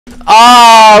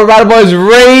Ah, right boys,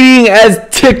 rating as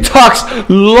TikTok's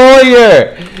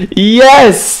lawyer.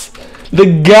 Yes,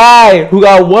 the guy who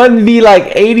got 1v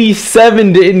like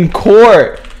 87 in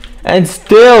court and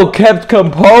still kept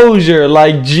composure.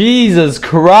 Like, Jesus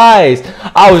Christ.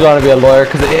 I always want to be a lawyer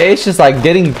because it's just like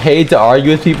getting paid to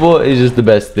argue with people is just the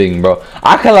best thing, bro.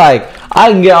 I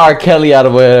can get R. Kelly out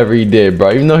of whatever he did,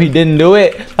 bro. Even though he didn't do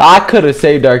it, I could have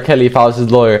saved R. Kelly if I was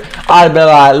his lawyer. I'd be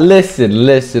like,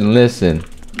 listen.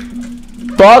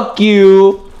 Fuck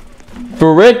you.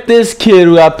 Frick this kid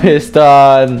who got pissed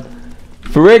on.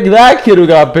 Frick that kid who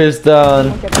got pissed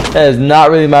on. That is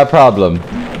not really my problem.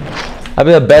 I'd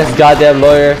be the best goddamn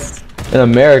lawyer in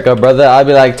America, brother. I'd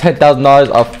be like $10,000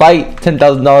 a fight,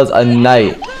 $10,000 a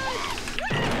night.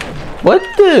 What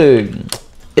the?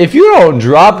 If you don't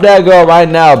drop that girl right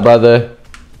now, brother.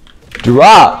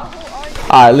 Drop.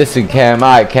 Alright, listen, Cam.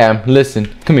 Alright, Cam. Listen.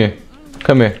 Come here.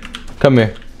 Nope. Come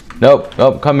here.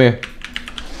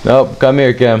 Nope. Come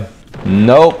here, Cam.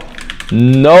 Nope.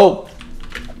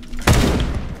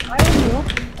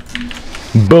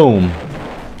 Boom.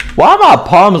 Why are my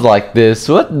palms like this?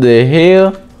 What the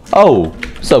hell? Oh,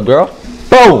 what's up, girl?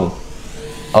 Boom.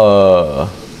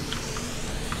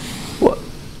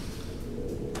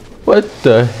 What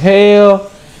the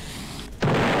hell?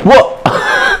 What?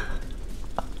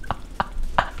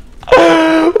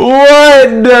 What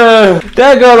the?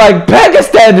 That girl like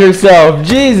Pakistan herself.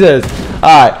 Jesus.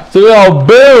 Alright, so we all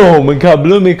boom and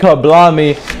kabloomy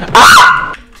kablami.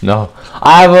 Ah! No.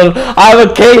 I have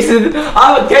a case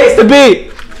to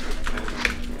beat.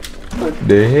 What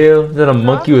the hell? Is that a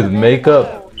monkey with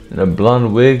makeup and a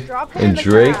blonde wig and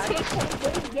Drake?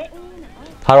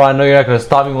 How do I know you're not gonna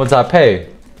stop me once I pay?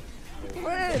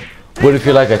 What if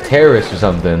you're like a terrorist or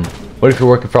something? What if you're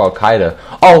working for Al-Qaeda?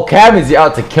 Oh, Cam is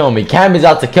out to kill me. So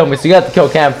you have to kill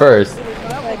Cam first.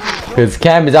 Because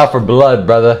Cam is out for blood,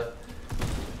 brother.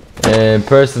 And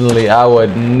personally, I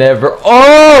would never.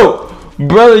 Oh!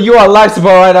 Brother, you are life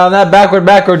support right now. That backward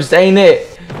macro just ain't it.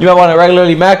 You might want to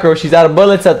regularly macro. She's out of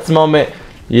bullets at this moment.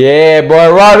 Yeah, boy.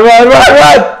 Run.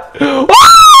 Woo!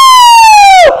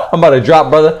 I'm about to drop,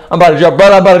 brother. I'm about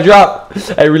to drop.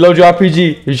 Hey, reload your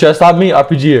RPG. You try to stop me?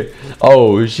 RPG here.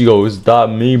 Oh, here she goes. Stop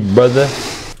me, brother.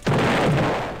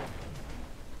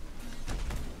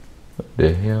 What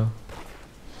the hell?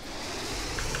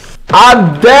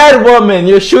 I'm dead, woman.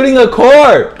 You're shooting a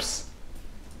corpse.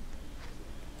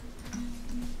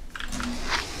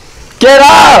 Get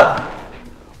up!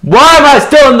 Why am I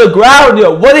still on the ground,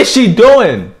 yo? What is she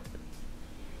doing?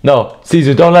 No,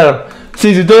 Caesar, don't let him.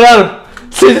 Caesar, don't let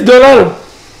him.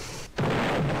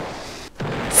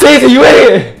 Caesar, you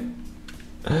idiot!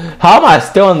 How am I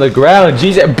still on the ground?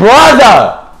 Jesus,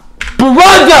 brother!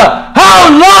 How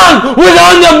long was I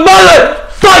on the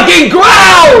motherfucking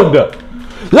ground?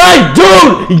 Like,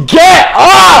 dude, get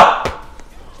up!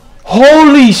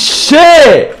 Holy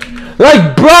shit!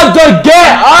 Like, brother,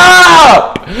 get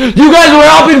up! You guys were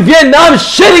up in Vietnam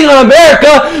shitting on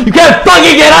America. You can't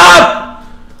fucking get up!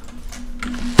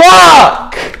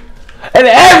 Fuck! And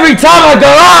every time I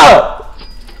go up,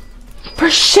 for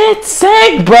shit's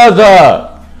sake, brother,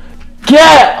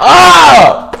 get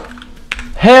up!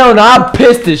 Hell no, I'm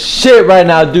pissed as shit right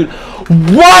now, dude.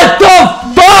 What the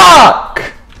fuck?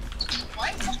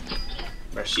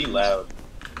 Bro, she loud.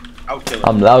 I would kill her.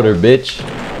 I'm louder, bitch.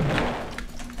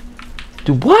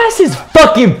 Dude, why is this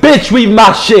fucking bitch reading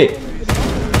my shit?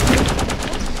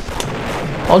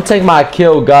 Don't take my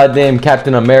kill, goddamn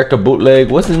Captain America bootleg.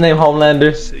 What's his name,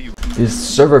 Homelander? This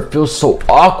server feels so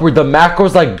awkward. The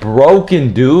macro's like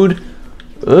broken, dude.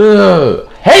 Ugh.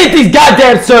 Hate these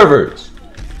goddamn servers.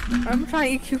 I'm trying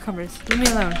to eat cucumbers. Leave me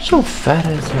alone. So fat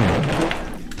as hell.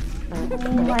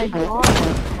 Oh my god.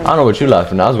 I don't know what you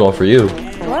laughing at. I was going for you.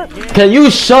 What? Can you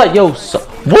shut your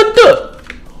what the?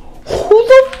 Who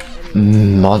the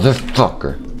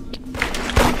motherfucker?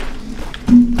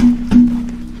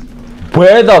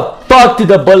 Where the fuck did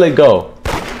the bullet go?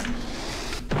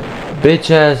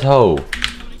 Bitch ass hoe.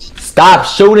 Stop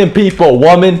shooting people,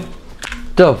 woman.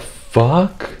 The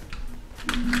fuck?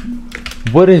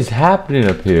 What is happening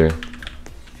up here?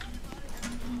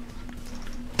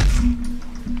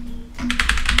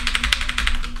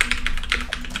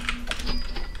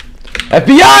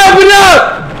 FBI, open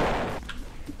up!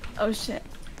 Oh shit.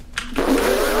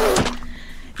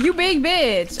 You big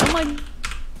bitch. Oh my.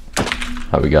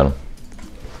 How we got him?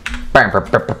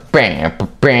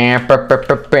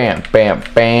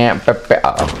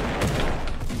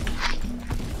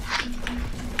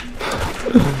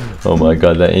 Oh my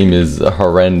god, that aim is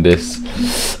horrendous.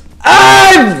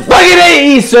 I fucking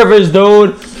hate e-servers,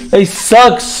 dude. They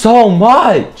suck so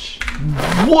much.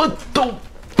 What the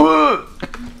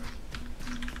fuck?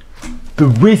 The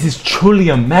Riz is truly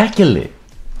immaculate.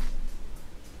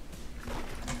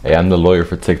 Hey, I'm the lawyer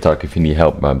for TikTok if you need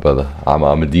help, my brother. I'm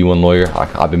a D1 lawyer.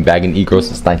 I've been bagging egos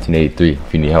since 1983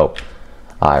 if you need help.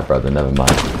 Alright, brother, never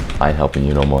mind. I ain't helping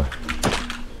you no more.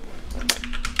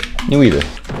 You either.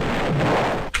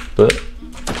 But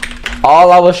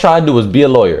all I was trying to do was be a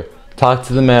lawyer. Talk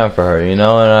to the man for her, you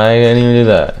know, and I didn't even do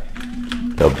that.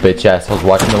 Yo, bitch assholes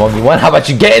watching the 1v1. How about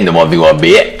you get in the 1v1,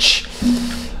 bitch?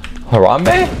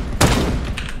 Harambe?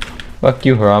 Fuck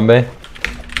you, Harambe.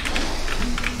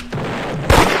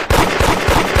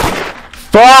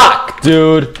 Fuck,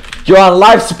 dude. You're on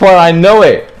life support, I know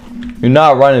it. You're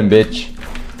not running, bitch.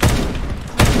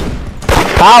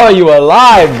 How are you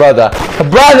alive, brother?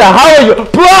 Brother, how are you?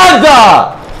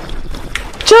 Brother!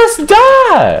 Just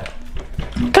die.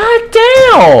 God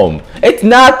damn. It's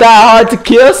not that hard to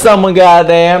kill someone,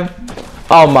 goddamn.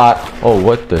 Oh my. Oh,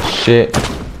 what the shit?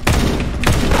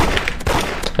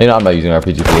 You know, I'm not using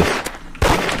RPG for this.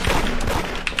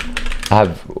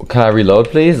 Can I reload,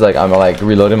 please? Like, I'm like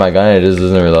reloading my gun and it just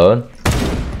doesn't reload.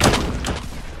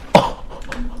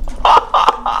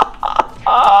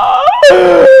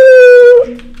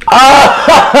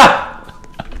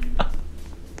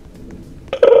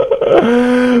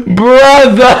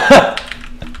 Brother!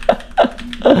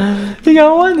 He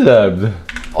got one dubbed.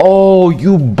 Oh,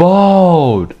 you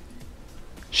bald.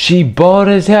 She bald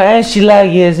as hell and she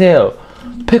laggy as hell.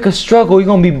 Pick a struggle, you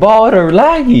gonna be bald or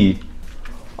laggy.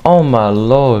 Oh my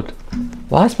lord.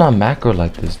 Why is my macro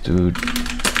like this, dude?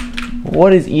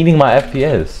 What is eating my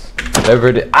FPS? Whatever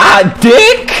it is. Ah,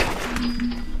 dick!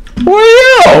 Where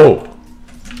are you?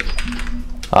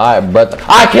 Alright, brother.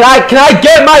 Can I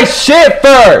get my shit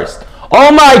first?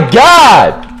 Oh my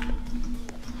god!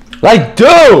 Like,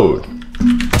 dude!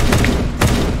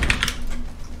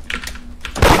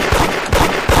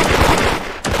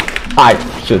 I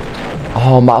should.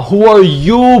 Oh my, who are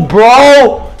you,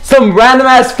 bro? Some random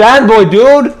ass fanboy,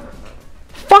 dude.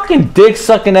 Fucking dick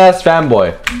sucking ass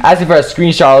fanboy. Asking for a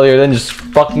screenshot earlier, then just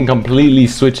fucking completely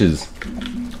switches.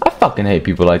 I fucking hate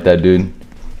people like that, dude.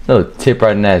 Little tip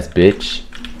riding ass bitch.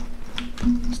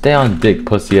 Stay on dick,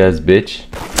 pussy ass bitch.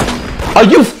 Are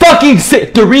you fucking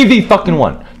sick? 3v fucking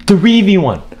 1.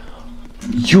 3v1.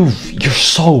 You're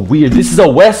so weird. This is a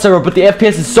West server, but the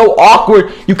FPS is so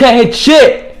awkward. You can't hit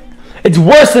shit. It's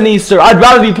worse than East server. I'd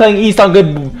rather be playing East on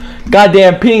good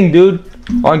goddamn ping, dude.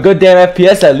 On good damn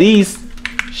FPS at least.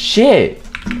 Shit.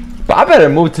 But I better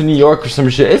move to New York or some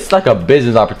shit. It's like a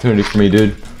business opportunity for me,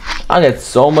 dude. I get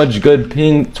so much good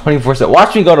ping 24/7.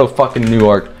 Watch me go to fucking New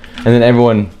York, and then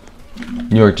everyone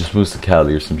New York just moves to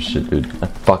Cali or some shit, dude. I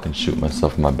fucking shoot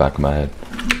myself in my back of my head.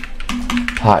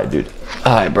 Hi, dude.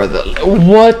 Hi, brother.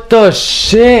 What the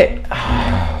shit?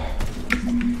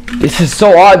 This is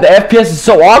so odd. The FPS is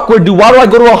so awkward, dude. Why do I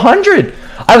go to 100?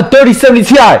 I have a 3070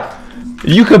 Ti.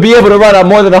 You could be able to run at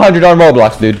more than 100 on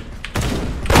Roblox, dude.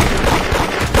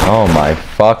 Oh my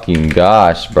fucking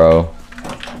gosh, bro.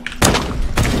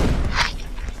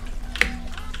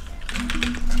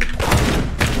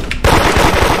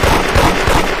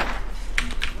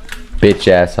 Bitch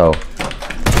asshole.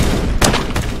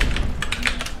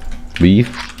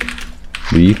 Leave.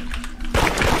 Leave.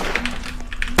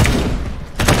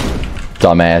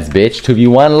 Dumbass bitch.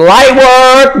 2v1 light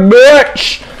work,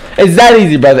 bitch. It's that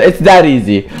easy, brother. It's that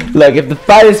easy. Look, if the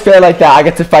fight is fair like that, I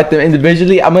get to fight them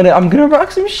individually. I'm gonna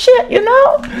rock some shit, you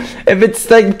know? If it's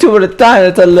like 2 at a time,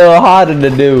 it's a little harder to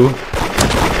do.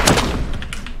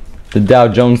 The Dow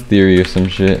Jones theory or some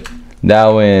shit.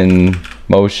 Dow in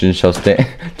motion shall stand.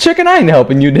 Chicken, I ain't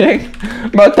helping you, dick.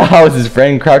 Bro, what the hell is his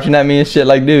friend crouching at me and shit?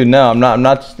 Like, dude, no, I'm not.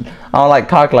 I don't like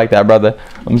cock like that, brother.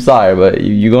 I'm sorry, but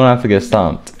you're gonna have to get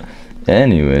stomped.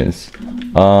 Anyways,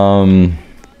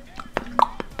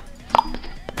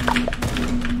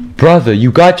 brother,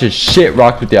 you got your shit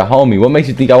rocked with your homie. What makes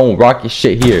you think I won't rock your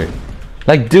shit here?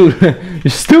 Like, dude, you're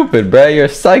stupid, bro. You're a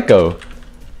psycho.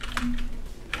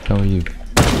 How are you?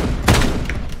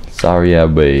 Sorry, yeah,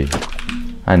 babe.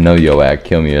 I know your ass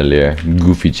killed me earlier,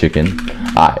 goofy chicken.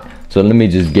 Alright, so let me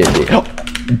just get it. What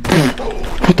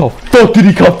the fuck did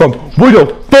he come from? Where the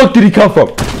fuck did he come from?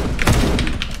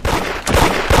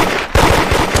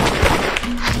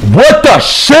 What the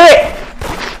shit?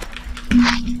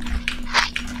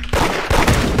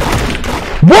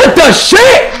 What the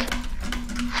shit?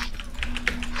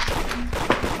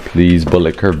 Please,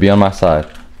 Bullet Curve, be on my side.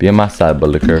 Be on my side,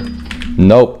 Bullet Curve.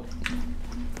 Nope.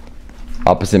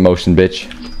 Opposite motion, bitch.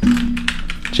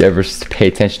 Did you ever pay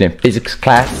attention in physics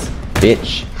class,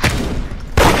 bitch?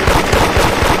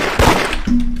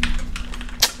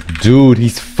 Dude,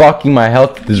 he's fucking my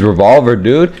health with his revolver,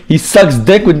 dude. He sucks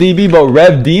dick with DB, but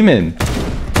Rev Demon.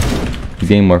 He's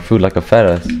getting more food like a fat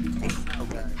ass.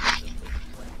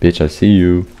 Bitch, I see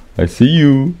you. I see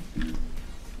you.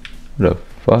 What the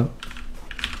fuck?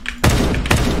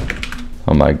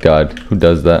 Oh my god, who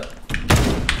does that?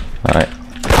 Alright.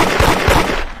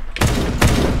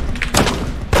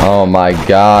 Oh my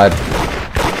god.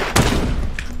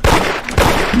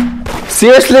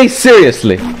 Seriously?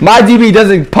 Seriously. My DB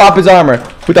doesn't pop his armor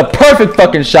with a perfect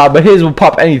fucking shot, but his will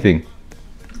pop anything.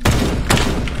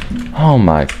 Oh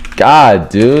my god,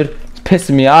 dude. It's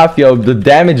pissing me off, yo. The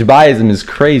damage by him is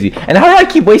crazy. And how do I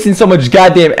keep wasting so much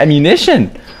goddamn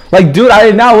ammunition? Like, dude, I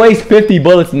did not waste 50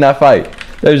 bullets in that fight.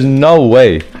 There's no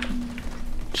way.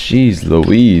 Jeez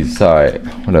Louise. Alright,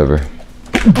 whatever.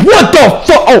 What the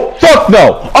fuck? Oh, fuck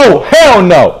no. Oh, hell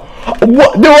no.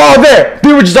 What? They were all there.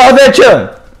 They were just all there chilling.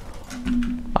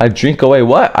 I drink away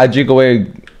what? I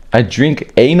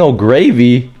drink anal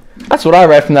gravy. That's what I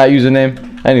read from that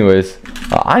username. Anyways,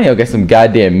 I need to get some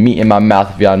goddamn meat in my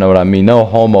mouth if y'all know what I mean. No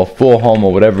homo, full homo,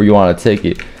 whatever you want to take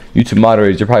it. YouTube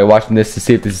moderators, you're probably watching this to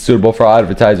see if this is suitable for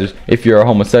advertisers. If you're a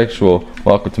homosexual,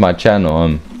 welcome to my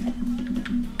channel.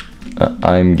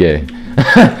 I'm gay.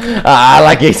 I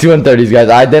like AC-130s, guys.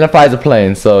 I identify as a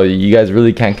plane, so you guys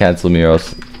really can't cancel me or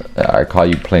else I call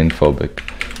you plane phobic.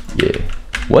 Yeah.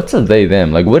 What's a they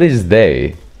them? Like, what is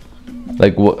they?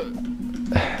 Like, what?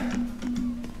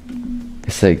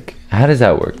 It's like, how does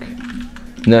that work?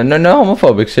 No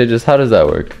homophobic shit. Just how does that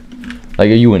work? Like,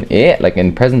 are you an it? Like,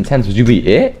 in present tense, would you be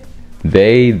it?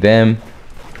 They, them.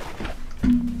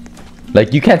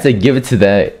 Like, you can't say give it to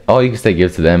them. Oh, you can say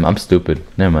give it to them. I'm stupid.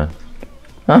 Never mind.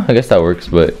 Huh? I guess that works,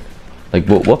 but like,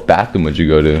 what bathroom would you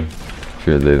go to if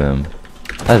you're they, them?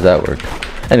 How does that work?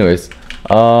 Anyways,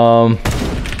 uh-oh.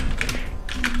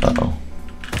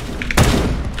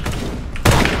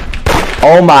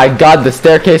 Oh my god, the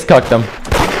staircase cucked them.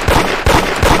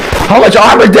 How much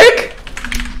armor, dick?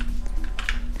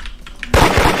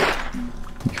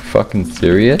 You fucking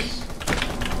serious?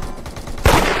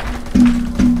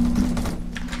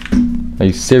 Are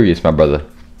you serious, my brother?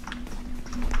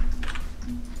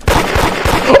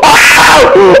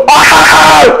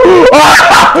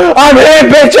 I'm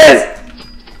him, bitches!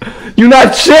 You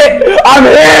not shit! I'm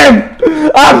him!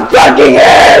 I'm fucking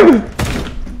him!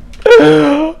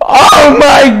 Oh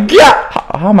my god!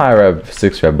 How am I at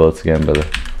 6 red bullets again, brother?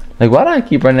 Like, why do I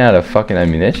keep running out of fucking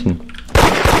ammunition?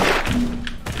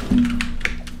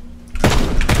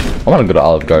 I wanna go to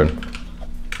Olive Garden.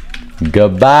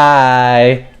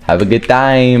 Goodbye! Have a good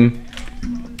time!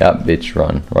 Yep, bitch,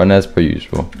 run. Run as per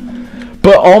usual.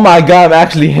 But oh my god, I'm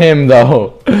actually him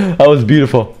though. That was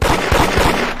beautiful.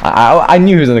 I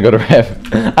knew he was gonna go to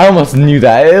Rev. I almost knew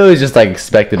that. It was just like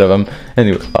expected of him.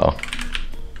 Anyway, oh.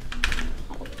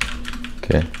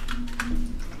 Okay.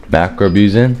 Macro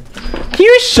abusing. Can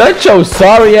you shut your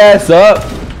sorry ass up?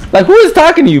 Like, who is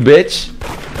talking to you, bitch?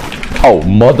 Oh,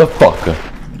 motherfucker.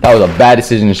 That was a bad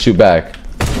decision to shoot back.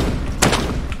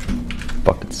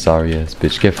 Fucking sorry ass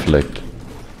bitch. Get flicked.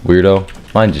 Weirdo.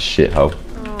 Mind your shit, ho.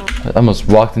 I almost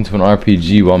walked into an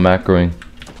RPG while macroing.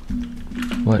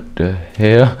 What the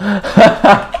hell?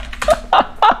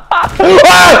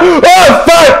 Oh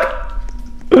fuck!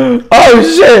 Oh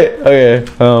shit! Okay,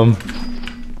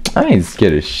 I ain't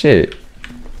scared of shit.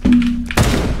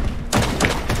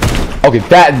 Okay,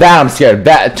 that I'm scared.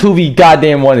 That 2v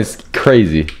goddamn 1 is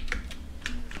crazy.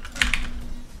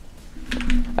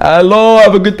 Hello,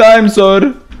 have a good time,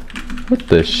 sir. What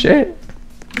the shit?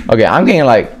 Okay, I'm getting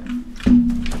like,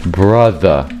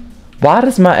 brother, why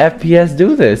does my FPS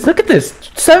do this? Look at this,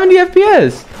 70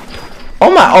 FPS.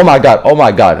 Oh my god, oh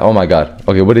my god, oh my god.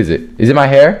 Okay, what is it? Is it my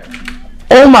hair?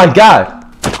 Oh my god.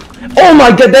 Oh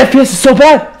my god, the FPS is so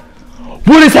bad.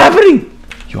 What is happening?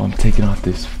 Yo, I'm taking off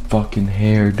this fucking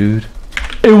hair, dude.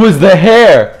 It was the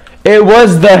hair. It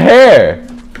was the hair.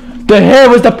 The hair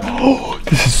was the... Oh,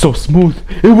 this is so smooth.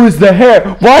 It was the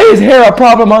hair. Why is hair a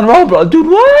problem on Roblox? Dude,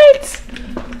 what?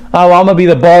 Oh, well, I'm gonna be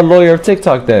the bald lawyer of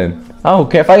TikTok then. I don't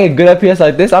care. If I get good FPS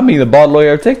like this, I'm being the bald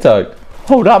lawyer of TikTok.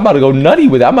 Hold on, I'm about to go nutty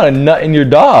with it. I'm about to nut in your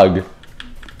dog.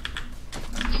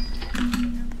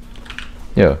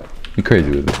 Yo, you crazy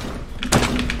with it.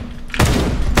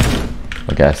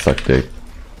 Okay, I suck dick.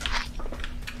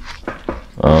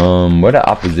 Where the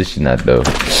opposition at though?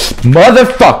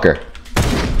 Motherfucker!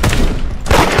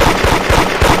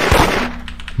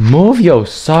 Move your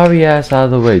sorry ass out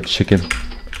of the way, chicken.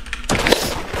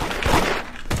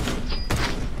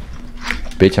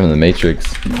 Bitch, I'm in the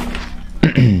Matrix.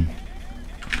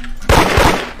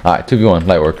 Alright, 2v1,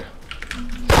 light work.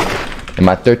 In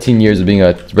my 13 years of being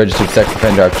a registered sex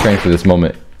offender, I've trained for this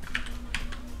moment.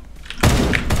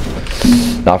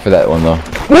 Not for that one though.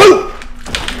 Woo!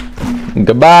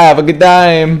 Goodbye, have a good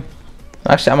time.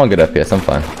 Actually, I'm on good FPS. I'm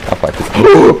fine. I'll fight this.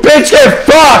 Ooh, bitch, get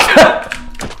fucked!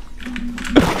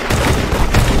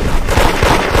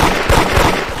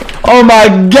 Oh my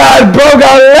god, bro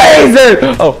got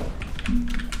lasered! Oh.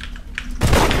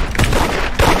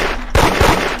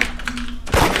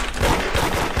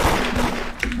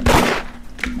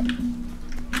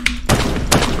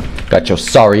 Got your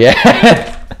sorry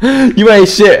ass. You ain't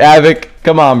shit, Havoc.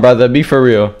 Come on, brother. Be for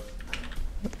real.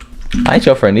 I ain't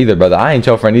your friend either, brother. I ain't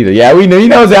your friend either. Yeah, we know. He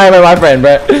knows I ain't my friend,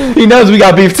 bro. He knows we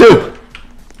got beef too.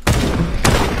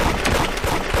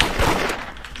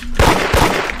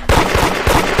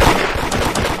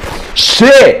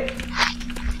 Shit.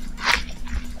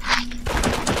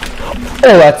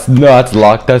 Oh, that's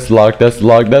locked. That's locked. That's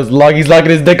locked. That's locked. He's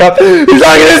locking his dick up. He's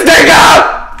locking his dick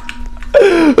up.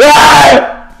 Ah!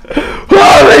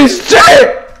 Holy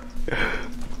shit!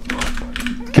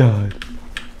 God.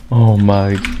 Oh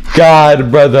my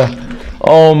god, brother.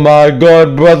 Oh my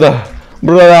god, brother.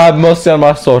 Brother, have mercy on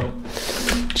my soul.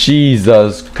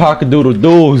 Jesus.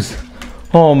 Cock-a-doodle-doos.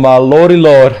 Oh my lordy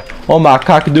lord. Oh my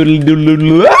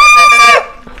cock-a-doodle-doodle-doodle. Ah!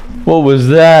 What was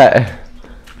that?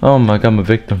 Oh my god, I'm a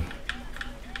victim.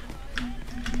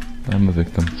 I'm a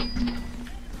victim.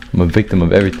 I'm a victim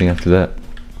of everything after that.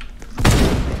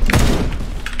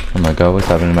 Oh my god, what's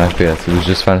happening in my FPS? It was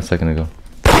just fine a second ago.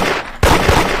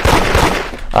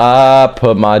 I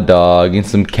put my dog in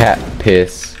some cat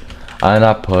piss and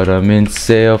I put him in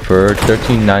sale for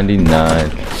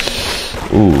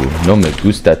 $13.99. Ooh, no me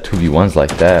gusta 2v1s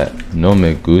like that. No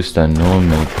me gusta,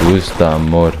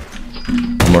 amor.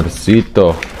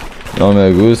 Amorcito. No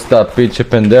me gusta, pinche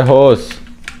pendejos.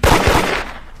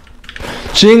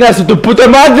 Chingas tu puta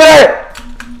madre.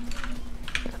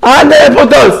 Ande,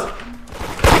 putos.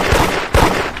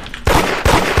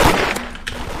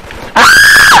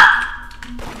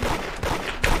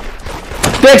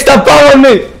 Dick, stop following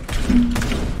me!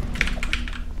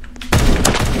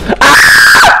 Ah!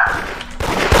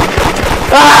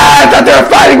 Ah! I thought they were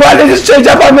fighting. Why did they just change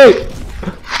up on me?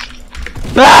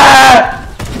 Ah!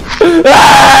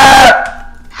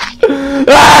 Ah!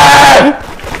 Ah!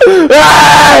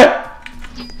 Ah!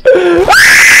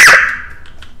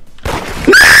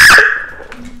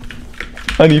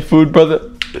 I need food,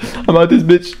 brother. I'm out this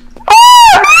bitch.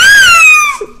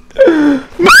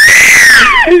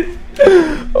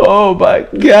 Oh my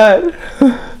god.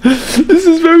 This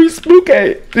is very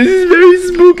spooky. This is very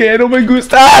spooky. I don't make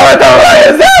gusta. Ah, what the fuck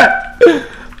is that?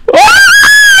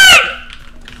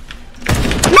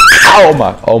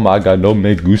 Oh my god, no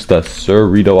me gusta, Sir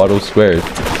Rito Auto Squares.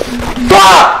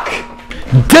 Fuck!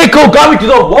 Dicko got me to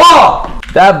the wall!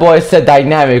 That boy said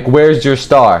dynamic, where's your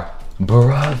star?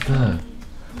 Brother.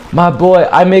 My boy,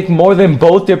 I make more than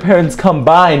both your parents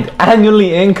combined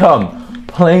annually income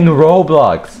playing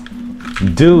Roblox.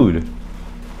 Dude,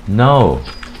 no.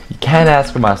 You can't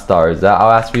ask for my stars. I'll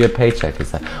ask for your paycheck.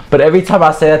 But every time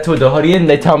I say that to a Hoodian,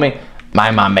 they tell me, my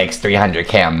mom makes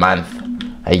 300K a month.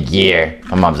 A year.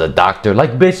 My mom's a doctor.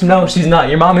 Like, bitch, no, she's not.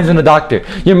 Your mom isn't a doctor.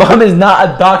 Your mom is not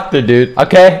a doctor, dude.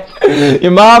 Okay?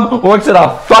 Your mom works at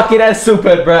a fucking ass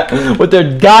super, bruh. With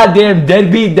their goddamn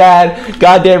deadbeat dad,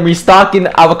 goddamn restocking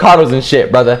avocados and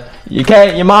shit, brother.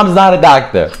 Okay? Your mom's not a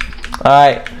doctor.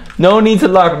 Alright? No need to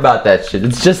LARP about that shit.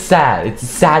 It's just sad. It's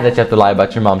sad that you have to lie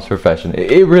about your mom's profession.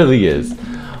 It really is.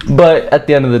 But at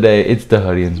the end of the day, it's the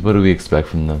Hoodians. What do we expect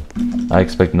from them? I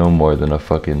expect no more than a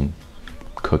fucking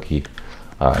cookie.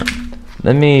 Alright.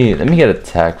 Let me get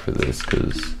attack for this,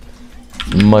 because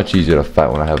it's much easier to fight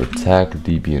when I have attack,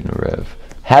 DB, and Rev.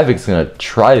 Havoc's gonna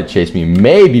try to chase me,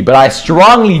 maybe, but I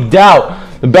strongly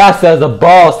doubt the bastard has the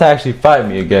balls to actually fight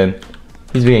me again.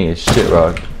 He's being a shit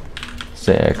rock.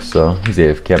 So he's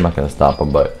AFK. I'm not gonna stop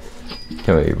him, but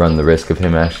can't really run the risk of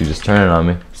him actually just turning on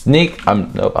me. Sneak.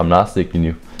 Nope, I'm not sneaking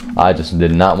you. I just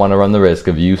did not want to run the risk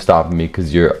of you stopping me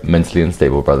because you're mentally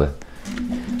unstable, brother.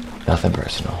 Nothing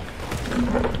personal.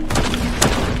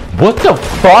 What the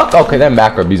fuck? Okay, they're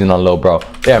macro abusing on low, bro.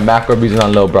 They're macro abusing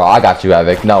on low, bro. I got you,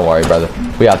 Havoc. Don't worry, brother.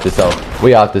 We out this hoe.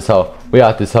 We out this hoe. We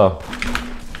out this hoe.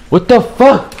 What the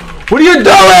fuck? What are you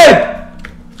doing?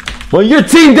 Well, your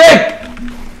team dick.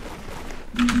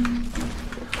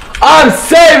 I'm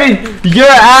saving your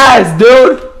ass,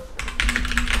 dude.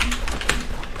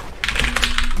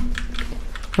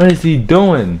 What is he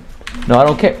doing? No, I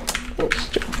don't care.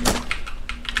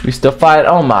 We still fight.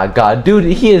 Oh my god, dude,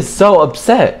 he is so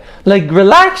upset. Like,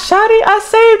 relax, shawty. I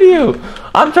saved you.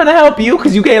 I'm trying to help you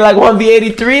because you get like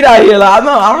 1v83 out here. Like,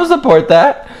 I don't support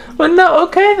that. But no,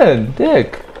 okay then,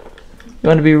 dick. You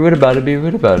want to be rude about it? Be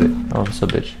rude about it. Oh, what's up,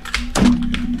 bitch?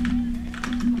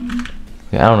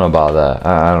 Yeah, I don't know about that.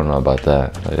 I don't know about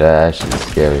that. Like, that shit is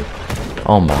scary.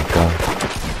 Oh my god.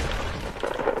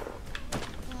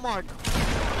 my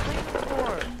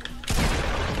god.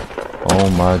 Oh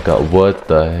my god, what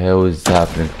the hell is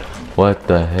happening? What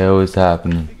the hell is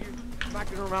happening?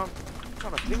 Smacking around.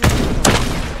 Trying to ping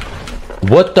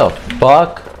What the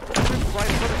fuck?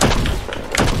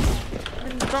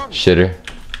 Shitter.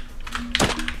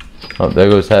 Oh, there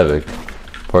goes Havoc.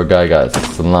 Poor guy got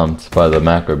slumped by the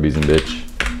macro beezing bitch.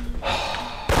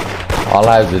 All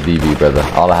I have is a DB, brother.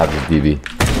 All I have is DB.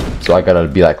 So I gotta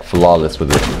be like flawless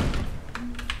with it.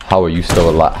 How are you still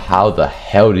alive? How the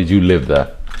hell did you live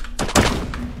that?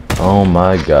 Oh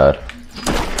my god.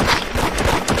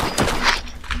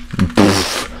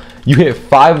 You hit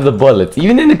 5 of the bullets,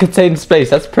 even in a contained space.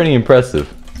 That's pretty impressive.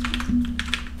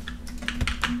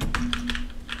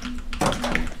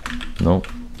 Nope.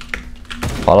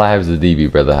 All I have is a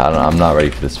DB, brother. I'm not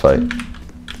ready for this fight.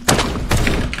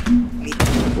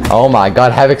 Oh my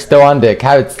god, Havoc's still on dick.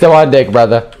 Havoc's still on dick,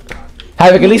 brother.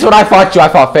 Havoc, at least when I fought you, I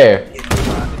fought fair.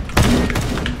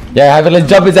 Yeah, Havoc, let's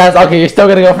jump his ass. Okay, you're still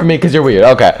gonna go for me because you're weird.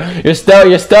 Okay. You're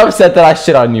still upset that I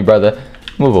shit on you, brother.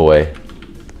 Move away.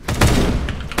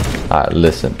 Alright,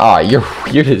 listen. Alright, you're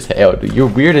weird as hell, dude. You're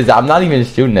weird as I'm not even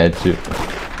shooting at you.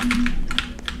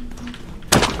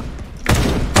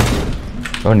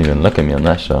 Don't even look at me on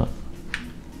that shot.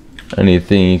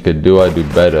 Anything you could do, I do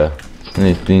better.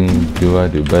 Anything you do, I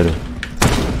do better.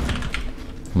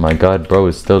 Oh my god, bro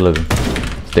is still living.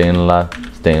 Staying alive.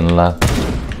 Staying alive.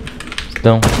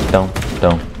 Don't.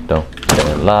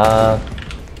 Staying alive.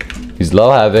 He's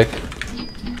low, Havoc.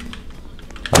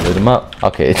 I lit him up.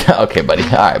 Okay, okay, buddy.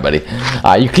 Alright, buddy.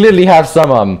 You clearly have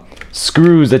some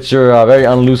screws that you're very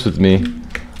unloose with me.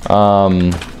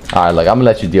 Alright, look, I'm gonna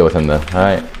let you deal with him then.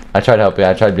 Alright. I tried to help you.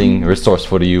 I tried being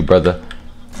resourceful to you, brother.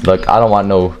 Look, I don't want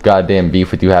no goddamn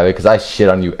beef with you, Havoc, because I shit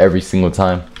on you every single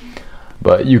time.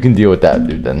 But you can deal with that,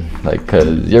 dude, then. Like,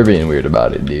 because you're being weird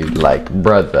about it, dude. Like,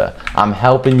 brother, I'm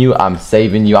helping you. I'm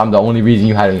saving you. I'm the only reason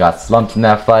you hadn't got slumped in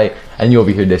that fight. And you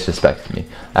over here disrespecting me.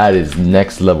 That is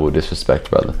next level disrespect,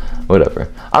 brother. Whatever.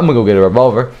 I'm going to go get a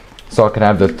revolver. So I can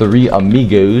have the 3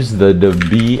 amigos. The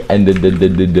B and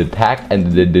the tack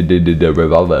and the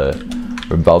revolver.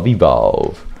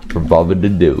 Revolve. Revolver to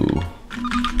do.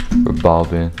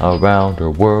 Revolving around the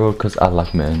world cause I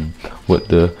like men. What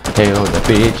the hell, that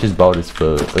bitch is bald as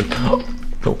fuck.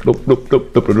 Nope.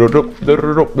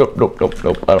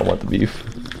 I don't want the beef.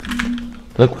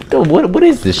 Look, what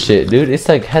is this shit, dude? It's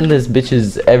like headless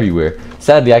bitches everywhere.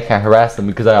 Sadly, I can't harass them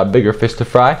because I got bigger fish to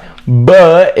fry.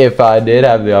 But if I did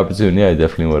have the opportunity, I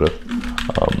definitely would have.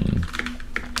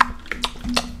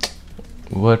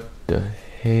 What the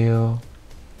hell?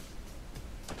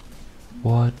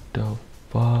 What the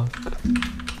fuck?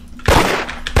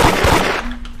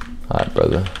 Alright,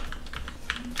 brother.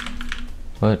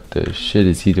 What the shit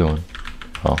is he doing?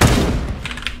 Oh.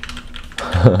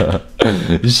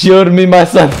 Shield me, my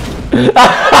son.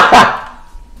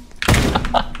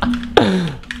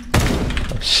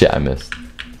 Oh, shit, I missed.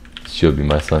 Shield me,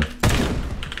 my son.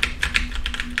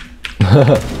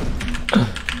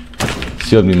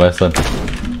 Shield me, my son.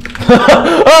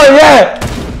 Oh, yeah!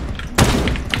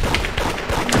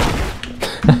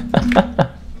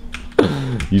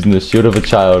 Using the shield of a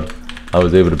child, I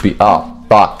was able to beat. Oh,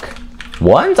 fuck.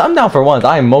 Ones? I'm down for ones.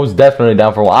 I am most definitely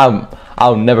down for one.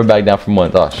 I'll never back down from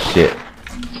ones. Oh, shit.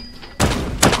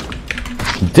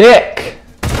 Dick!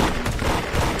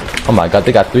 Oh my god,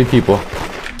 they got 3 people.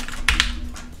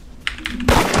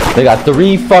 They got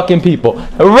 3 fucking people.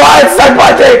 Run, suck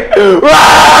my dick!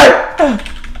 Run!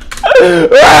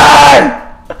 Run!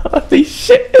 Holy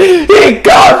shit. He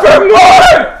called for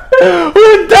more!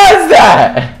 Who does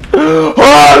that?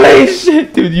 Holy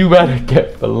shit, dude, you better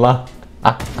get the line.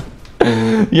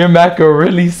 Your macro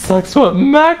really sucks. What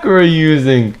macro are you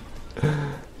using?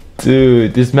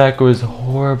 Dude, this macro is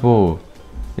horrible.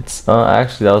 It's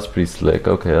actually that was pretty slick.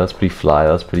 Okay, that was pretty fly.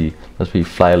 That was pretty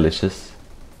flylicious.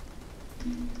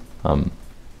 Okay,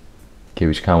 we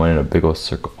just kinda went in a big old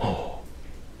circle. Oh,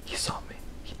 he saw me.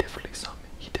 He definitely saw me.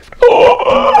 He definitely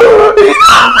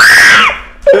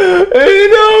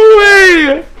Ain't no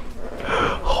way!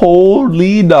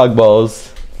 Holy dog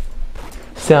balls.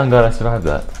 Say on God I survived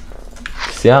that.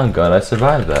 Say on God I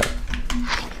survived that.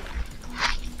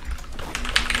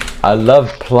 I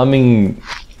love plumbing.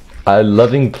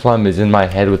 Loving plum is in my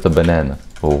head with a banana.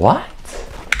 What?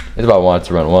 It's about wanting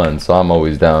to run one, so I'm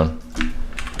always down.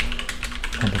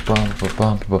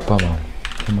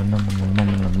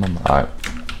 Alright.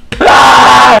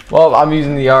 Well, I'm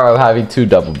using the R of having 2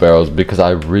 double barrels because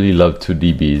I really love 2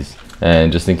 DBs.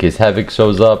 And just in case Havoc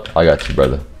shows up, I got you,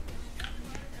 brother.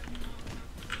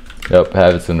 Yep,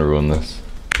 Havoc's gonna ruin this.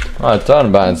 I thought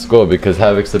about in school because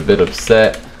Havoc's a bit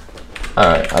upset.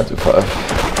 Alright, I'll do 5.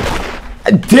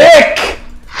 Dick!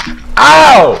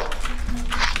 Ow!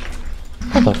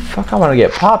 What the fuck? I wanna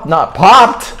get popped, not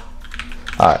popped!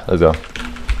 Alright, let's go.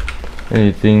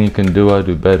 Anything you can do, I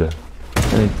do better.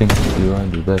 Anything you do, I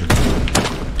do better.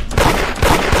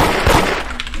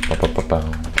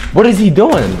 What is he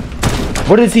doing?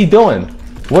 What is he doing?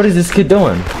 What is this kid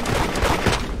doing?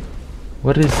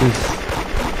 What is this?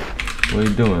 What are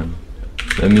you doing?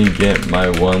 Let me get my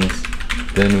ones,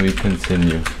 then we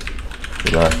continue.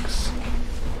 Relax.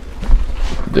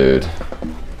 Dude.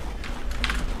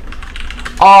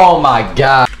 Oh my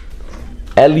god.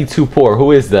 Ellie 2 poor,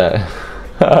 who is that?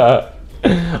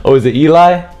 Oh, is it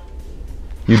Eli?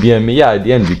 You DM'd me? Yeah, I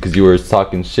DM'd you because you were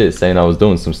talking shit, saying I was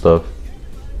doing some stuff.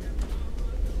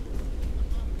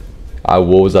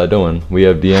 What was I doing? We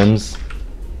have DMs?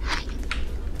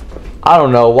 I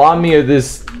don't know. Why me or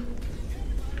this?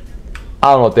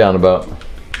 I don't know what they're on about.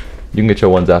 You can get your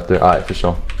ones after. Alright, for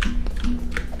sure.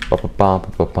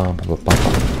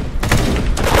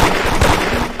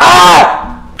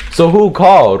 Ah! So who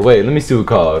called? Wait, let me see who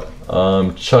called.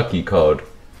 Chucky called.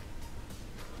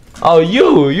 Oh,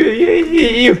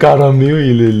 you got on me,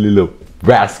 you little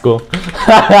rascal.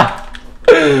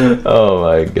 Oh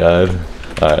my god.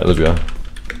 Alright, let's go.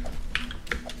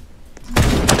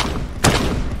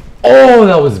 Oh,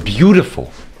 that was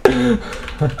beautiful.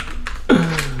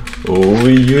 Oh,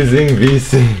 we using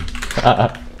VC.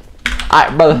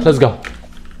 Alright, brother, let's go.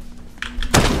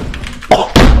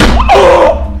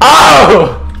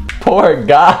 Oh! Poor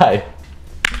guy.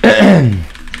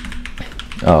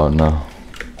 Oh no.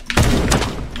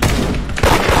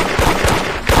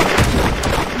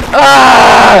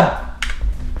 Ah!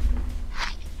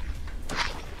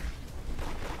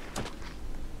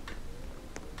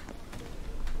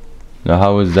 Now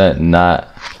how is that not?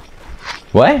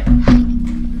 What?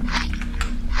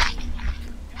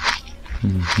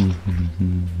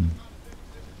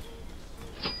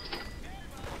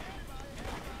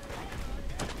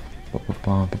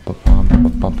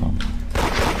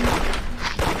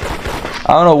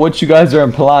 I don't know what you guys are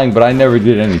implying, but I never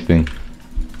did anything.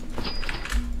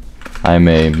 I am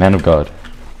a man of God,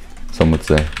 some would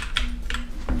say.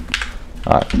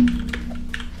 Alright.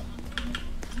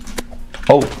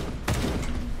 Oh.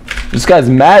 This guy's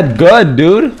mad good,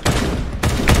 dude.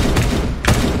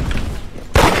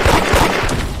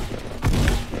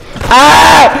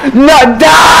 Ah! No,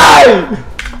 die!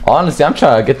 Honestly, I'm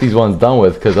trying to get these ones done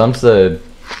with, cause I'm trying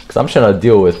to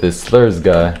deal with this slurs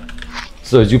guy.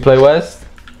 So, did you play West?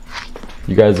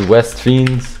 You guys West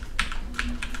fiends?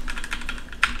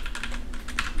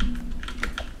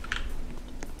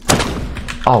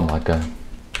 Oh my god.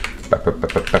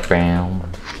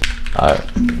 Alright.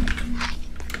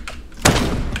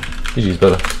 GG's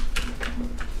better.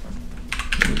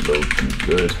 Low too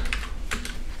good.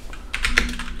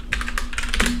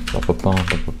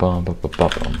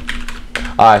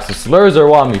 Alright, so slurs or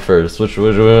want me first? Which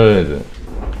one is it?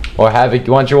 Or Havoc,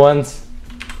 you want your ones?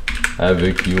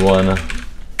 Havoc, you wanna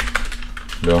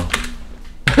go?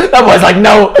 That boy's like,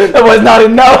 no! That boy's not a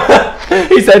no!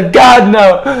 He said, God,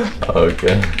 no!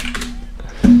 Okay.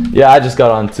 Yeah, I just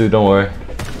got on too, don't worry.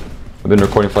 I've been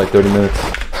recording for like 30 minutes.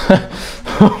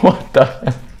 What the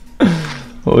heck?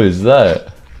 What is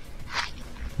that?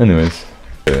 Anyways.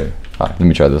 Okay. Alright, let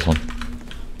me try this one.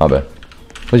 My bad.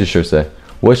 What's your shirt say?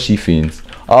 What she fiends?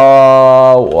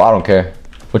 Well, I don't care.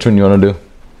 Which one you wanna do?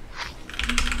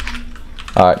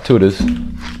 Alright, 2 it is.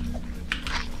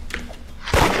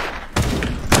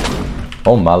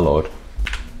 Oh my lord.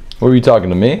 What were you talking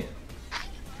to me?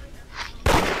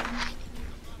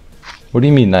 What do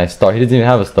you mean nice star? He doesn't even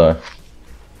have a star.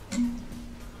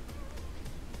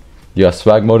 You got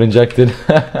swag mode injected?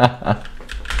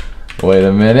 Wait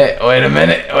a minute, wait a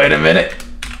minute, wait a minute.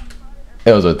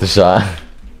 It was worth the shot.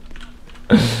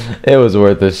 It was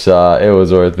worth the shot. It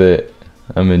was worth it.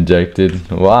 I'm injected.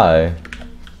 Why?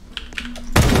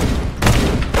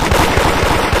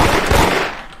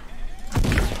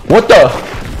 What the?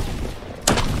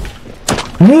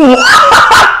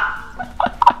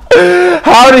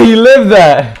 How did he live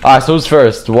that? Alright, so who's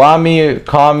first? Wami,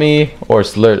 Kami, or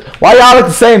Slurt? Why y'all look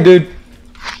the same, dude?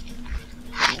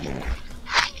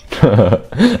 Oh,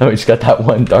 we just got that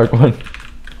one dark one.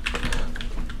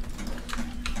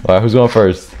 Alright, who's going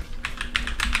first?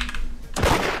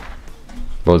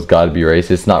 Bro's gotta be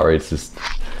racist. It's not racist.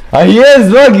 He is!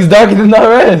 Look, he's darker than the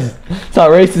rest. It's not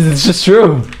racist, it's just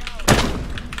true.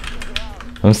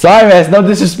 I'm sorry, man. It's no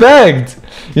disrespect.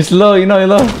 You're slow, you know, you're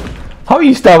low. How are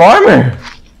you still have armor?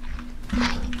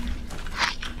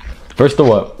 First to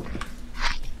what?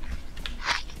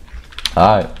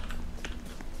 Alright.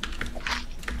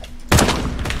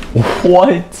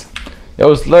 What?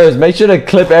 Yo, Slurs, make sure to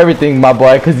clip everything, my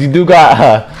boy, because you do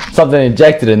got something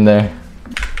injected in there.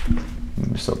 Let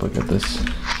me stop looking at this.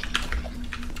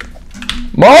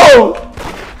 Mo!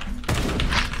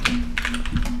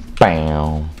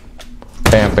 Bam.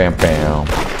 Bam, bam, bam.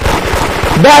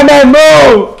 Batman,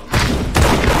 move!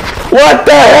 What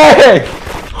the heck?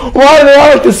 Why do they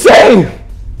all look the same?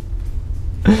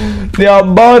 They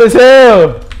all bald as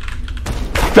hell.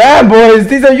 Fanboys,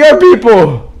 these are your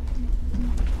people.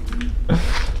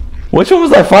 Which one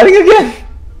was I fighting again?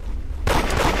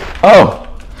 Oh.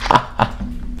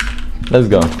 Let's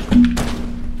go.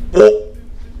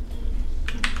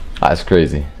 That's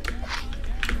crazy.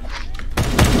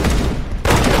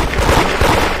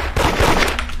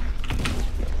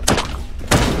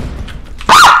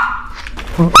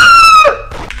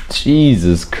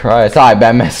 Jesus Christ. Alright,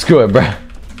 Batman, screw it, bro.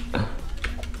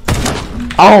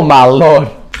 Oh my lord.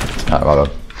 Alright, my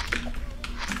bad.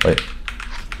 Wait.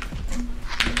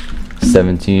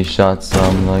 17 shots,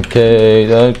 I'm like, hey,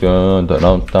 that gun,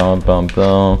 dum dum dum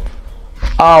dum.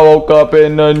 I woke up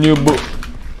in a new boot.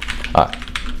 Alright.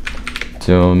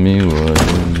 Tell me what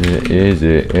is it? Is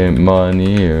it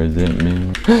money or is it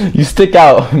me? You stick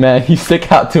out, man. You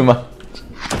stick out too much.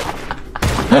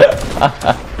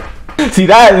 See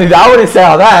that? I wouldn't say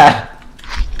all that.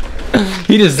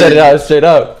 He just said it out straight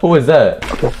up. Who was that?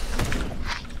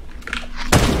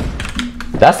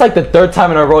 That's like the third time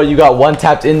in a row you got one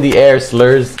tapped in the air,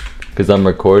 Slurs. Cause I'm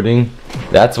recording.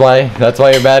 That's why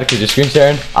you're mad, cause you're screen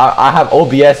sharing. I have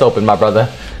OBS open, my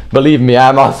brother. Believe me,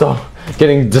 I'm also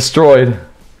getting destroyed.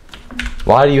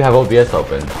 Why do you have OBS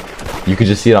open? You could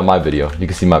just see it on my video. You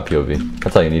can see my POV.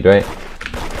 That's all you need, right?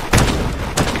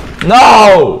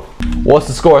 No! What's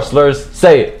the score, Slurs?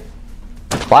 Say it.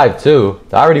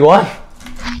 5-2. I already won?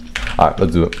 Alright,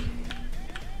 let's do it.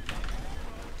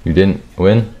 You didn't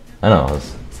win? I know.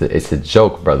 It's a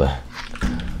joke, brother.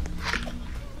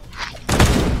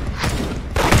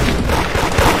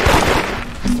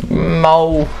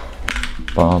 No.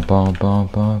 Bum, bum, bum,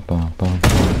 bum, bum, bum, bum.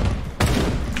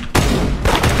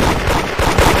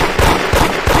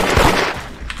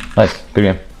 Nice. Good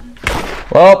game.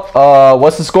 Well,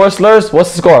 what's the score, Slurs?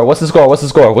 What's the score? What's the score? What's the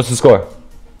score? What's the score?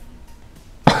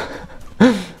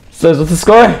 Slurs, what's the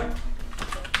score?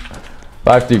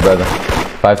 5-3, brother.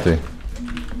 5-3.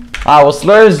 Ah, well,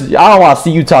 Slurs, I don't want to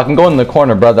see you talking. Go in the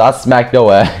corner, brother. I'll smack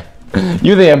your ass.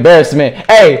 You the embarrassment.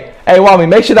 Hey, Wami,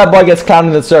 make sure that boy gets counted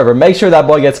in the server. Make sure that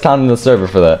boy gets counted in the server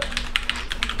for that.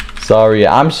 Sorry,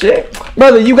 I'm shit.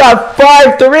 Brother, you got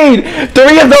 5-3.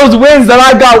 3 of those wins that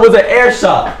I got was an air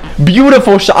shot.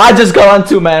 Beautiful shot. I just got on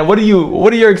too, man. What are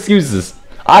your excuses?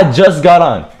 I just got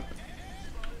on.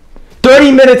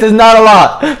 30 minutes is not a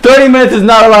lot. 30 minutes is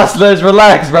not a lot, Slurs.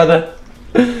 Relax, brother.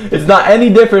 It's not any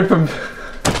different from...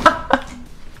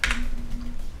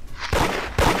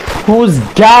 Who's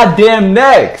goddamn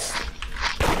next?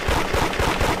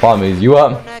 Palmies, you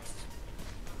up?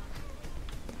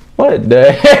 What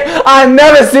the heck? I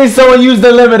never see someone use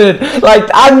the limited. Like,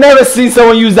 I never see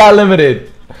someone use that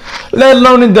limited. Let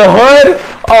alone in the hood.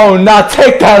 Oh, now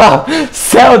take that off.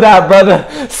 Sell that, brother.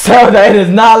 Sell that. It does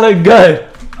not look good.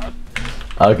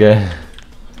 Okay.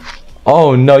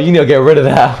 Oh, no. You need to get rid of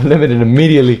that limited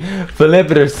immediately.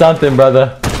 Flip it or something,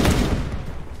 brother.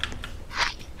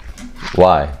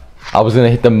 Why? I was going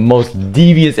to hit the most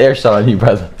devious air shot on you,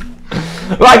 brother.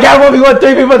 Well, I got 1v1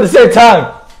 3 people at the same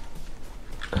time.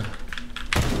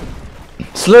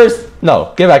 Slurs,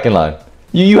 no, get back in line.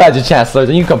 You had your chance, Slurs,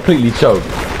 and you completely choked.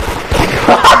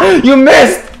 You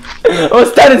missed! I was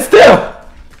standing still!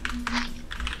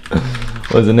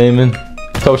 What's the name in?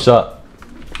 Toe shot.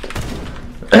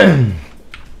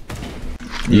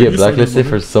 You get blacklisted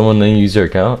for someone that use your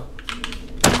account?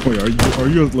 Wait, are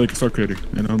you like a star creator?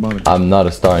 And I'm not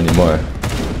a star anymore. What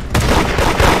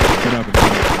happened?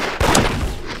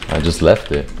 I just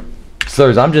left it.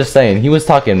 Slurs, I'm just saying, he was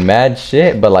talking mad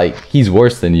shit, but like, he's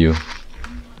worse than you.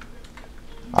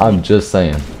 I'm just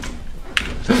saying.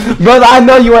 Brother, I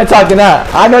know you ain't talking that.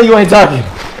 I know you ain't talking.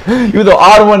 You're the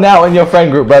odd one out in your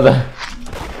friend group, brother.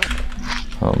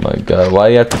 Oh my god, why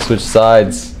you have to switch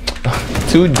sides?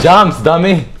 2 jumps,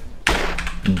 dummy.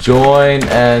 Join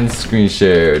and screen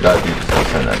share.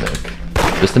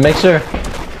 Just to make sure.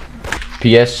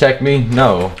 PS check me?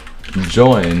 No.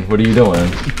 Join. What are you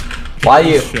doing? Why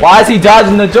is he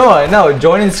dodging the join? No,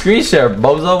 join and screen share,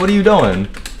 bozo. What are you doing?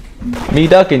 Me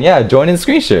ducking, yeah, join and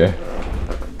screen share.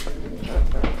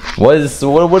 What is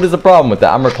the problem with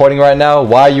that? I'm recording right now.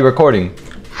 Why are you recording?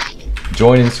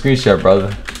 Join and screen share,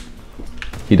 brother.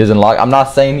 He doesn't lock. I'm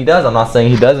not saying he does. I'm not saying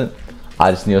he doesn't.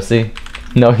 I just need to see.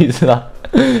 No, he's not.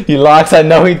 He locks. I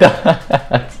know he does.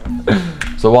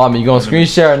 So, Wami, you gonna screen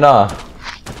share or nah?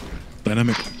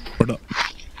 Dynamic. What up?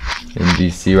 In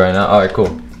DC right now. Alright,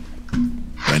 cool.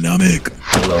 Dynamic.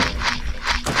 Hello.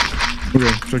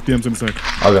 Okay, check DMs in a sec.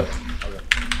 Okay.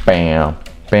 Bam.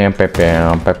 Bam, bam,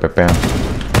 bam, bam, bam, bam.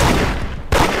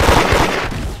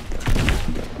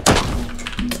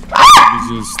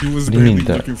 He was What do you mean barely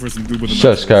that? looking for some dude with a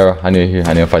Shush, Cairo. I need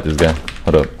to fight this guy.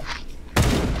 Hold up.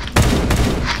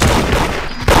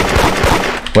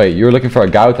 Wait, you were looking for a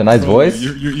guy with a nice voice?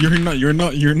 You're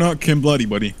not Kim Bloody,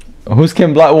 buddy. Who's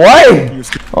Kim Bloody? What?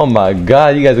 Oh my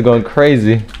god, you guys are going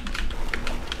crazy.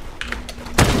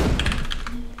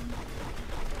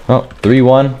 Oh,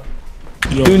 3-1.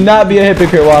 Do not be a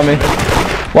hypocrite, Wami.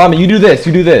 Wami, you do this.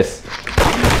 You do this.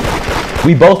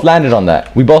 We both landed on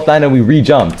that. We both landed. We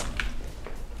re-jumped.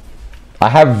 I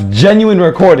have genuine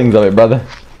recordings of it, brother.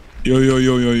 Yo.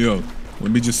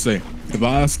 Let me just say, if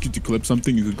I ask you to clip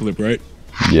something, you can clip, right?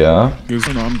 Yeah. Because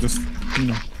you know, I'm just, you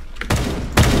know.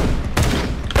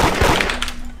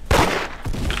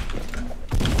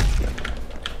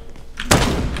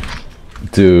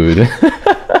 Dude.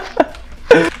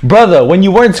 Brother, when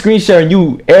you weren't screen sharing,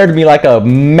 you aired me like a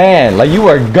man. Like you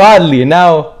were godly, and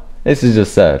now this is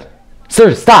just sad.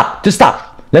 Sir, stop. Just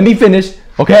stop. Let me finish,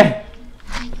 okay?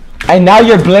 And now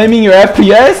you're blaming your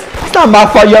FPS? It's not my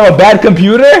fault you have a bad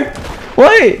computer.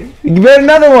 Wait, you made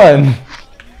another one.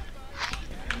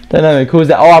 Dynamic, who's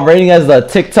that? Oh, I'm rating as the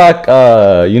TikTok,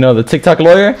 you know, the TikTok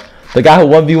lawyer? The guy who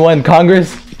 1v1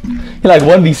 Congress? He like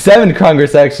 1v7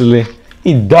 Congress, actually.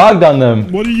 He dogged on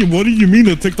them. What do you mean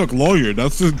a TikTok lawyer?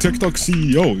 That's the TikTok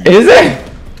CEO. Is it?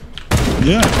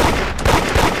 Yeah.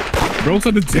 Bro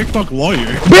said a TikTok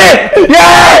lawyer.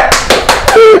 Yeah!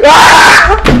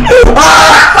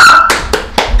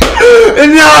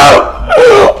 No!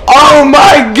 Oh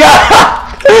my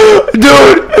god!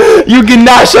 Dude, you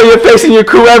cannot show your face in your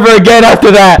crew ever again after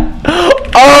that.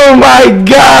 Oh my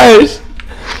gosh!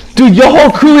 Dude, your whole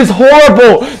crew is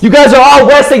horrible. You guys are all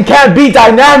West and can't be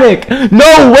dynamic.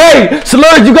 No way!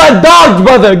 Slurs, you got dogged,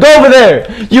 brother. Go over there.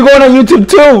 You going on YouTube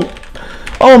too.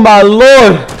 Oh my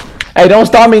lord. Hey, don't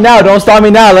stop me now. Don't stop me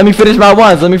now. Let me finish my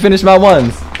ones. Let me finish my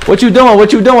ones. What you doing?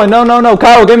 What you doing? No.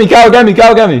 Kyle, get me. Kyle, get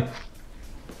me.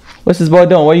 What's this boy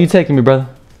doing? Where are you taking me, brother?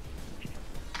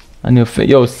 I need to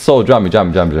yo, Soul, drop me. I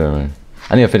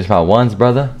need to finish my ones,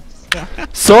 brother.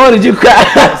 Soul, did you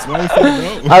crash?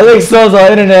 I think Soul's on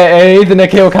internet and Ethernet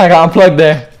cable kind of got unplugged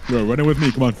there. Bro, run it with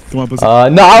me. Come on, pussy.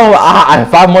 No,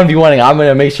 if I'm 1v1ing, I'm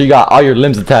gonna make sure you got all your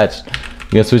limbs attached.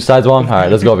 You gonna switch sides, Wom?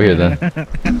 Alright, let's go over here then.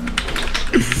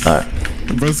 Alright.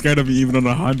 Bro's scared of me even on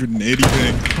 180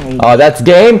 thing. Oh, that's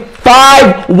game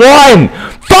 5-1!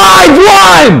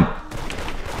 5-1!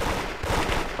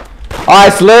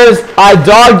 Alright, Slurs, I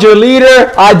dogged your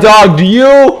leader. I dogged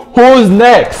you. Who's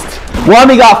next?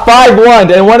 Wami got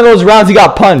 5-1, and one of those rounds he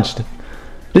got punched.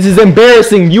 This is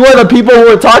embarrassing. You are the people who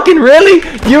are talking? Really?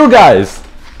 You guys.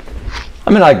 I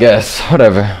mean, I guess.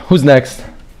 Whatever. Who's next?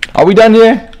 Are we done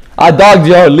here? I dogged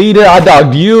your leader. I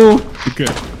dogged you. Okay.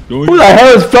 Who the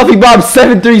hell is Fluffy Bob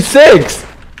 736?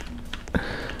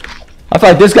 I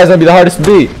feel like this guy's gonna be the hardest to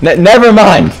beat. Never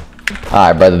mind.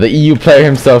 Alright, brother. The EU player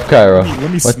himself, Cairo.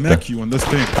 Let me smack you on this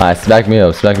thing. Alright, smack me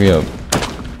up.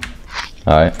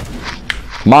 Alright.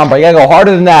 Come on, bro. You gotta go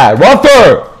harder than that.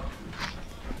 Rougher!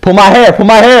 Pull my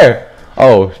hair.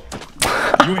 Oh.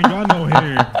 You ain't got no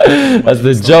hair. That's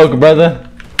the joke, brother.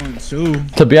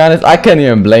 To be honest, I can't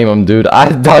even blame him, dude.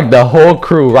 I dogged the whole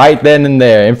crew right then and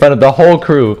there in front of the whole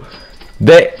crew.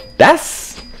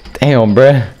 That's damn,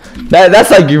 bruh. That's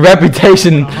like your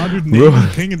reputation. 180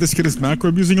 ping and this kid is macro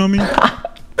abusing on me.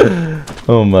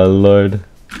 Oh my lord.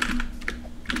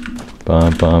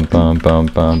 Bum bum bum bum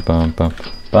bum bum bum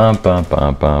bum bum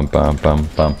bum bum bum bum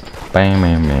bum bam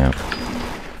man.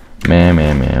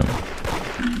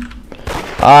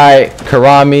 Alright,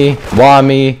 Karami,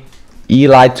 Wami,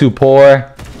 Eli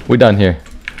Tupor. We done here.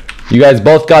 You guys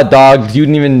both got dogged. You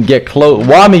didn't even get close.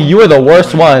 Wami, you were the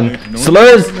worst one.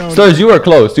 Slurs, you were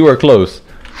close.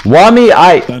 Wami,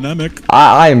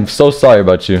 I am so sorry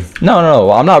about you.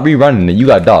 No, I'm not rerunning it. You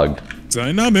got dogged.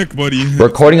 Dynamic, buddy.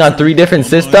 Recording on 3 different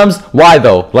systems? Why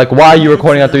though? Like, why are you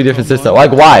recording on 3 different systems?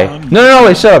 Like, why? No,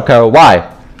 wait, shut up, Carol. Why?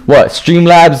 What?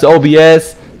 Streamlabs,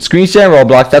 OBS, screen share,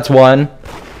 Roblox. That's 1.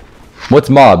 What's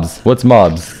mobs?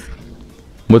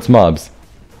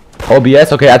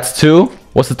 OBS. Okay, that's 2.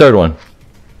 What's the 3rd one?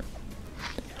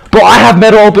 Bro, I have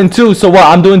Metal open too. So what?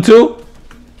 I'm doing 2.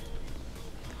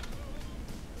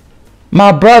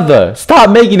 My brother, stop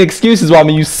making excuses,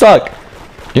 Wami. You suck.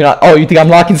 You're not. Oh, you think I'm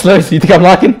locking, Slurs? You think I'm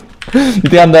locking? You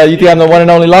think I'm the one and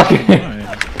only locker?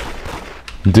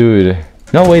 Dude,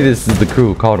 no way. This is the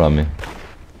crew who called on me.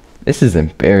 This is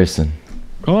embarrassing.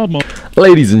 Come on.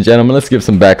 Ladies and gentlemen, let's give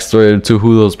some backstory to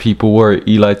who those people were.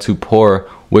 Eli Too Poor,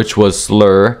 which was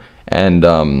Slur, and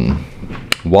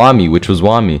Wqve, which was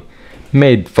Wqve,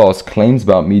 made false claims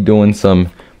about me doing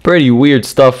some pretty weird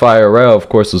stuff IRL. Of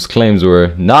course, those claims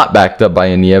were not backed up by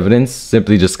any evidence,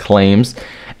 simply just claims.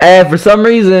 And for some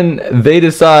reason, they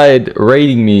decide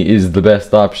raiding me is the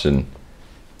best option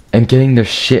and getting their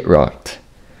shit rocked.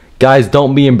 Guys,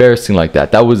 don't be embarrassing like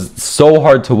that. That was so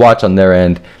hard to watch on their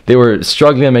end. They were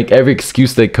struggling to make every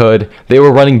excuse they could. They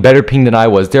were running better ping than I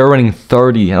was. They were running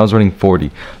 30 and I was running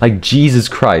 40. Like, Jesus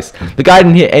Christ. The guy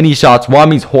didn't hit any shots.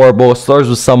 Wqve's horrible. Slurs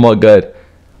was somewhat good.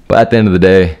 But at the end of the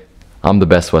day, I'm the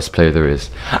best West player there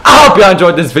is. I hope y'all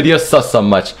enjoyed this video so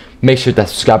much. Make sure to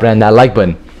subscribe button and that like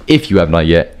button if you have not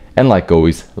yet. And like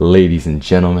always, ladies and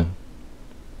gentlemen,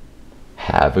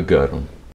 have a good one.